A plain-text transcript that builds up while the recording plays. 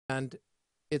And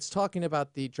it's talking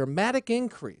about the dramatic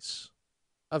increase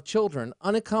of children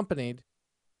unaccompanied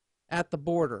at the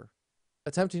border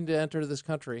attempting to enter this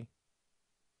country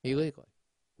illegally.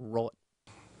 Roll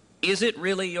it. Is it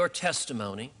really your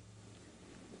testimony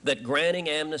that granting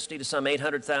amnesty to some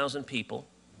 800,000 people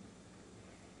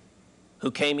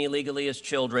who came illegally as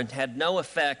children had no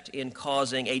effect in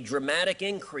causing a dramatic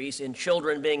increase in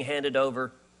children being handed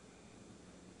over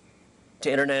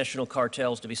to international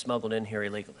cartels to be smuggled in here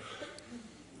illegally?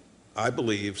 I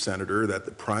believe, Senator, that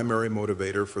the primary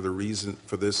motivator for the reason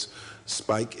for this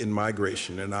spike in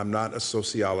migration, and I'm not a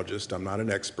sociologist, I'm not an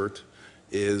expert,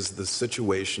 is the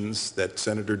situations that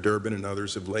Senator Durbin and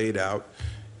others have laid out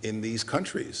in these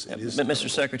countries. Mr.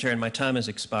 Secretary, my time is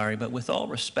expiring, but with all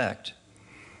respect,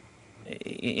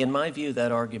 in my view,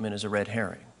 that argument is a red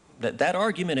herring. That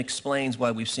argument explains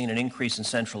why we've seen an increase in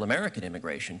Central American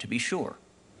immigration, to be sure,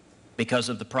 because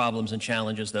of the problems and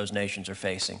challenges those nations are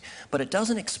facing. But it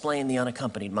doesn't explain the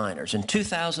unaccompanied minors. In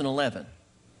 2011,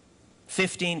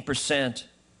 15%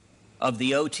 of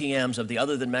the OTMs, of the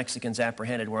other than Mexicans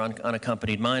apprehended, were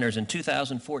unaccompanied minors. In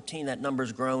 2014, that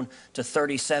number's grown to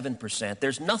 37%.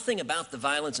 There's nothing about the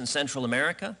violence in Central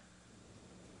America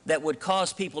that would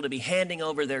cause people to be handing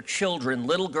over their children,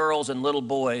 little girls and little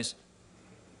boys,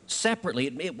 separately.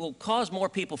 It will cause more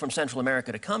people from Central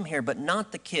America to come here, but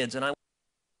not the kids. And I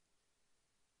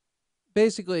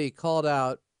basically called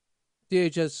out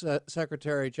DHS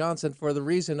Secretary Johnson for the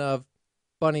reason of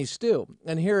bunny stew.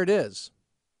 And here it is.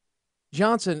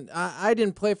 Johnson, I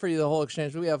didn't play for you the whole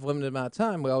exchange, but we have a limited amount of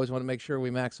time. We always want to make sure we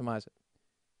maximize it.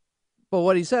 But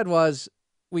what he said was,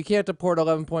 we can't deport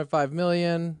 11.5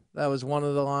 million. That was one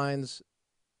of the lines.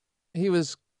 He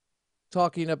was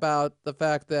talking about the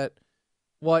fact that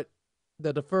what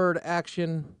the deferred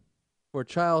action for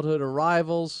childhood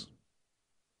arrivals,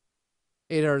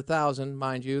 800,000,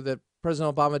 mind you, that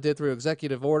President Obama did through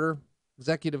executive order,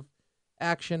 executive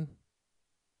action,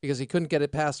 because he couldn't get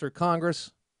it passed through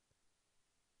Congress,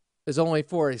 is only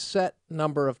for a set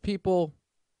number of people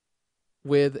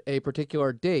with a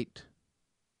particular date.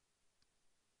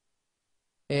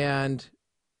 And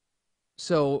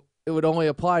so it would only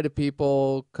apply to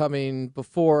people coming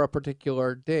before a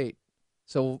particular date.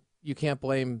 So you can't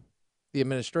blame the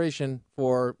administration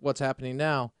for what's happening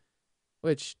now,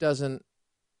 which doesn't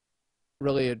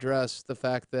really address the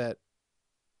fact that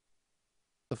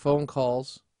the phone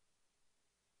calls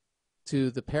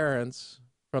to the parents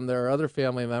from their other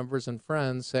family members and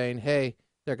friends saying, hey,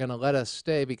 they're going to let us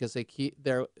stay because he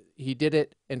did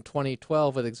it in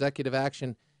 2012 with executive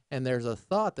action, and there's a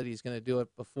thought that he's going to do it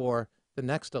before the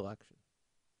next election.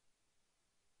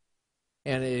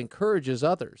 And it encourages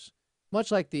others,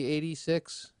 much like the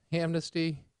 86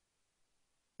 amnesty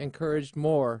encouraged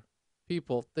more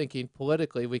people thinking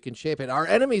politically we can shape it. Our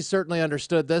enemies certainly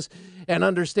understood this and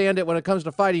understand it when it comes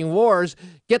to fighting wars.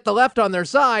 Get the left on their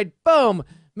side, boom,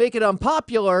 make it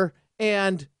unpopular,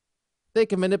 and they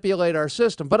can manipulate our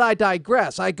system. But I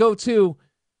digress. I go to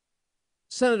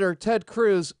Senator Ted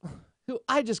Cruz, who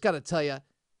I just got to tell you,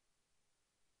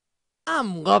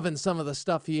 I'm loving some of the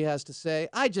stuff he has to say.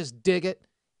 I just dig it.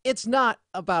 It's not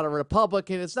about a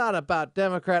Republican. It's not about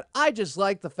Democrat. I just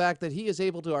like the fact that he is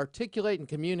able to articulate and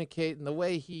communicate in the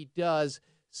way he does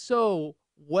so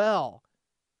well,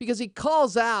 because he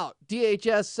calls out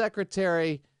DHS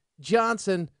Secretary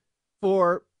Johnson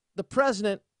for the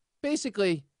president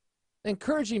basically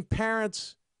encouraging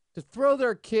parents to throw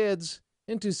their kids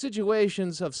into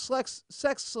situations of sex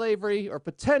slavery or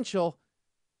potential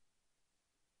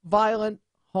violent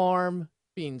harm,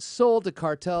 being sold to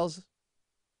cartels.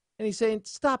 And he's saying,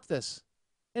 stop this.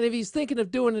 And if he's thinking of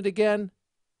doing it again,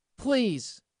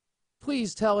 please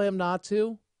tell him not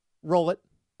to. Roll it.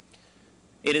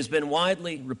 It has been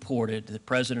widely reported that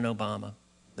President Obama,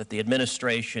 that the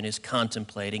administration is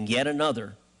contemplating yet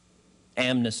another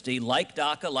amnesty like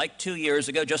DACA, like 2 years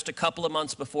ago, just a couple of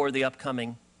months before the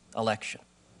upcoming election.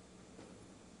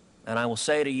 And I will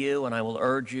say to you, and I will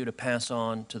urge you to pass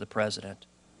on to the president,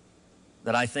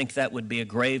 that I think that would be a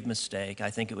grave mistake. I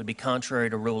think it would be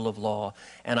contrary to rule of law.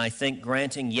 And I think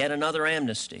granting yet another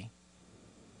amnesty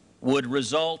would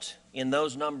result in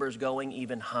those numbers going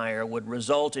even higher, would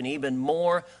result in even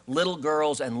more little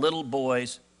girls and little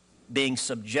boys being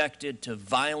subjected to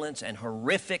violence and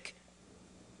horrific,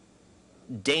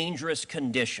 dangerous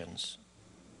conditions.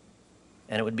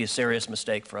 And it would be a serious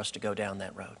mistake for us to go down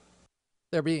that road.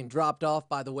 They're being dropped off,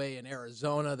 by the way, in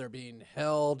Arizona. They're being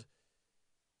held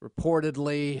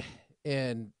reportedly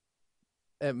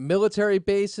at military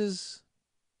bases.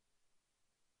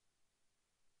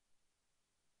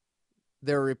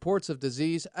 There are reports of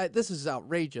disease. This is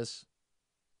outrageous.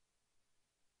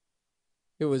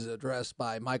 It was addressed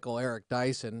by Michael Eric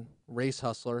Dyson, race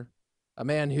hustler, a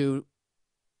man who,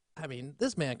 I mean,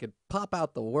 this man could pop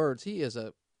out the words. He is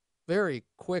a very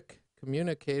quick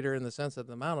communicator in the sense of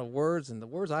the amount of words and the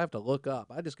words I have to look up.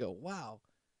 I just go, wow.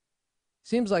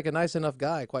 Seems like a nice enough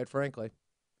guy, quite frankly.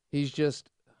 He's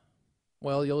just,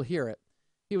 well, you'll hear it.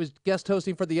 He was guest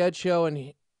hosting for the Ed Show,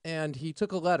 and he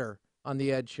took a letter on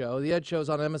the Ed Show. The Ed Show is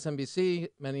on MSNBC.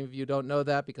 Many of you don't know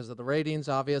that because of the ratings,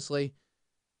 obviously,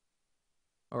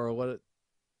 or what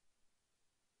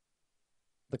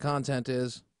the content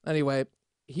is. Anyway,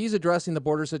 he's addressing the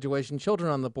border situation,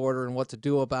 children on the border, and what to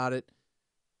do about it.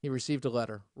 He received a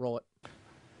letter. Roll it.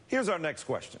 Here's our next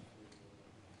question.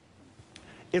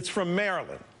 It's from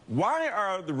Maryland. Why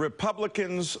are the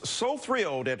Republicans so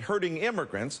thrilled at hurting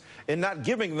immigrants and not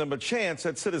giving them a chance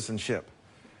at citizenship?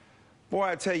 Boy,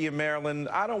 I tell you, Maryland,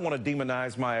 I don't want to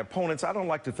demonize my opponents. I don't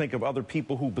like to think of other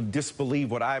people who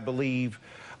disbelieve what I believe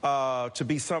to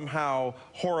be somehow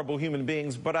horrible human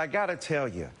beings. But I got to tell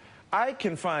you, I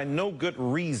can find no good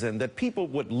reason that people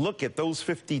would look at those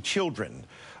 50 children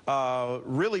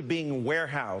really being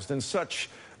warehoused in such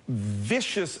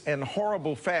vicious and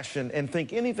horrible fashion and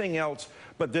think anything else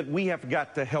but that we have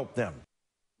got to help them.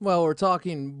 Well, we're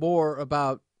talking more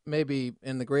about, maybe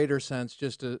in the greater sense,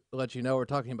 just to let you know, we're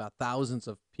talking about thousands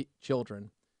of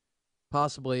children,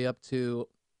 possibly up to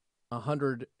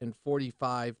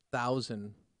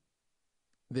 145,000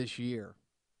 this year,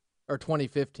 or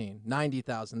 2015,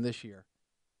 90,000 this year.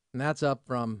 And that's up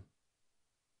from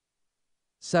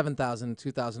 7,000 in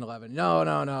 2011. No.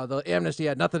 The amnesty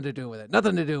had nothing to do with it.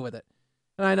 Nothing to do with it.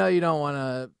 And I know you don't want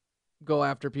to go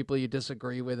after people you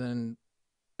disagree with and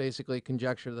basically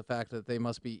conjecture the fact that they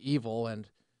must be evil and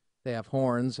they have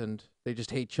horns and they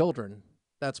just hate children.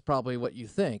 That's probably what you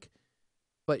think.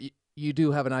 But you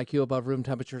do have an IQ above room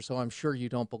temperature, so I'm sure you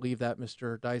don't believe that,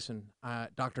 Mr. Dyson,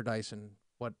 Dr. Dyson,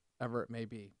 whatever it may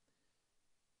be.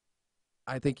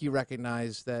 I think you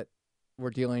recognize that we're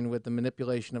dealing with the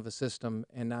manipulation of a system,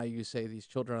 and now you say these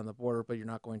children on the border, but you're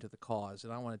not going to the cause,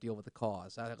 and I want to deal with the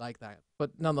cause. I like that.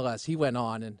 But nonetheless, he went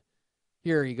on, and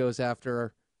here he goes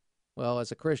after, well,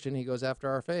 as a Christian, he goes after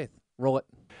our faith. Roll it.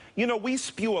 You know, we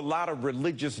spew a lot of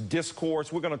religious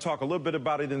discourse. We're going to talk a little bit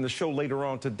about it in the show later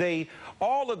on today.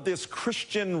 All of this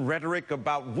Christian rhetoric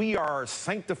about we are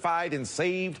sanctified and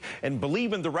saved and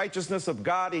believe in the righteousness of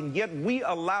God, and yet we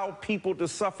allow people to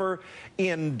suffer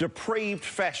in depraved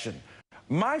fashion.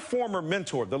 My former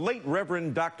mentor, the late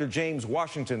Reverend Dr. James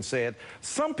Washington, said,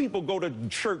 some people go to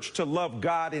church to love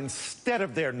God instead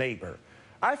of their neighbor.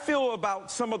 I feel about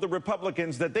some of the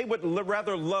Republicans that they would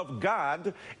rather love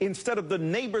God instead of the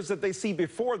neighbors that they see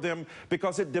before them,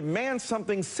 because it demands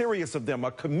something serious of them, a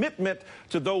commitment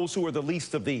to those who are the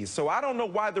least of these. So I don't know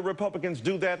why the Republicans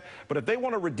do that, but if they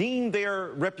want to redeem their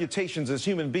reputations as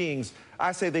human beings,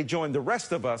 I say they join the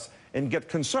rest of us and get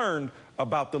concerned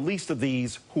about the least of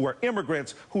these who are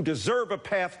immigrants who deserve a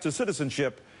path to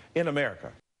citizenship in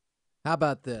America. How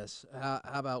about this? How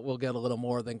about we'll get a little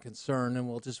more than concern and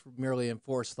we'll just merely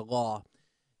enforce the law.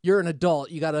 You're an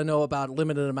adult. You got to know about a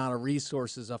limited amount of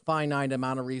resources, a finite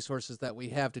amount of resources that we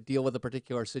have to deal with a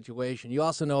particular situation. You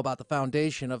also know about the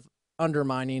foundation of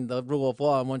undermining the rule of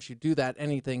law. And once you do that,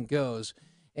 anything goes.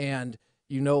 And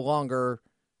you no longer,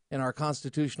 in our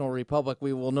constitutional republic,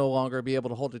 we will no longer be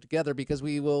able to hold it together because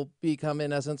we will become,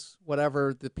 in essence,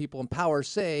 whatever the people in power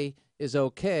say is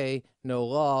okay, no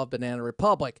law, banana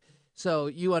republic. So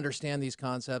you understand these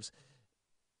concepts,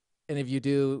 and if you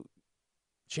do,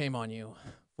 shame on you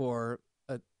for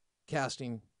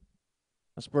casting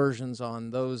aspersions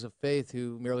on those of faith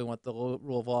who merely want the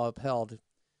rule of law upheld.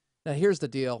 Now, here's the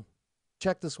deal.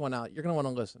 Check this one out. You're going to want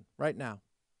to listen right now.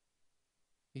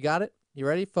 You got it? You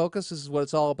ready? Focus. This is what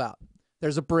it's all about.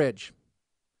 There's a bridge,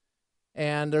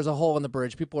 and there's a hole in the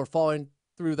bridge. People are falling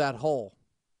through that hole.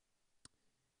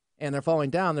 And they're falling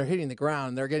down, they're hitting the ground,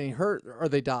 and they're getting hurt, or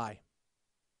they die.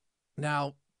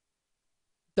 Now,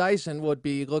 Dyson would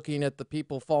be looking at the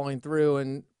people falling through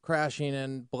and crashing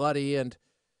and bloody and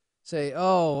say,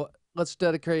 oh, let's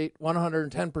dedicate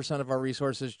 110% of our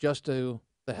resources just to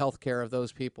the health care of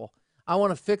those people. I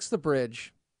want to fix the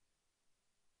bridge.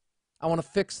 I want to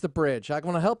fix the bridge. I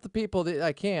want to help the people that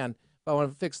I can, but I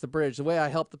want to fix the bridge. The way I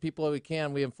help the people that we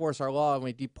can, we enforce our law and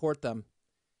we deport them.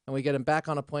 And we get them back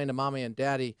on a plane to mommy and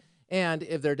daddy. And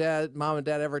if their mom and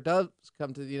dad ever does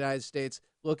come to the United States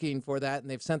looking for that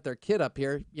and they've sent their kid up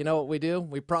here, you know what we do?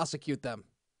 We prosecute them.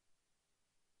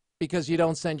 Because you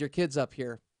don't send your kids up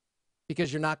here.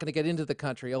 Because you're not going to get into the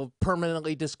country. It'll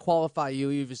permanently disqualify you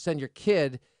if you send your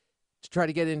kid to try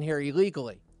to get in here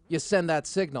illegally. You send that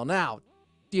signal. Now,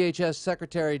 DHS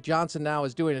Secretary Johnson now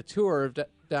is doing a tour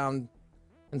down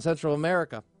in Central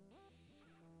America.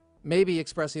 Maybe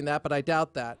expressing that, but I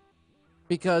doubt that.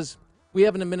 Because we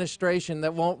have an administration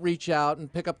that won't reach out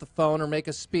and pick up the phone or make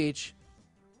a speech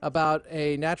about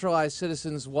a naturalized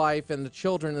citizen's wife and the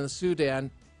children in the Sudan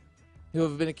who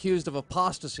have been accused of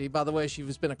apostasy. By the way,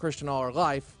 she's been a Christian all her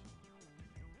life.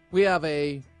 We have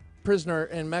a prisoner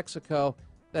in Mexico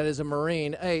that is a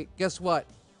Marine. Hey, guess what?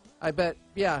 I bet,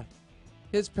 yeah,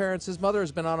 his mother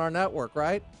has been on our network,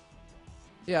 right?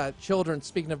 Yeah, children,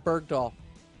 speaking of Bergdahl.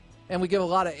 And we give a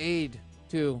lot of aid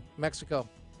to Mexico.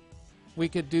 We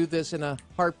could do this in a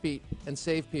heartbeat and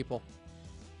save people.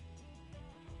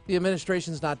 The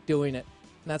administration's not doing it,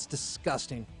 and that's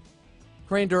disgusting.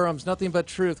 Crane Durham's Nothing But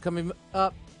Truth coming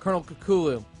up. Colonel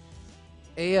Kakulu,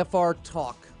 AFR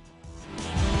Talk.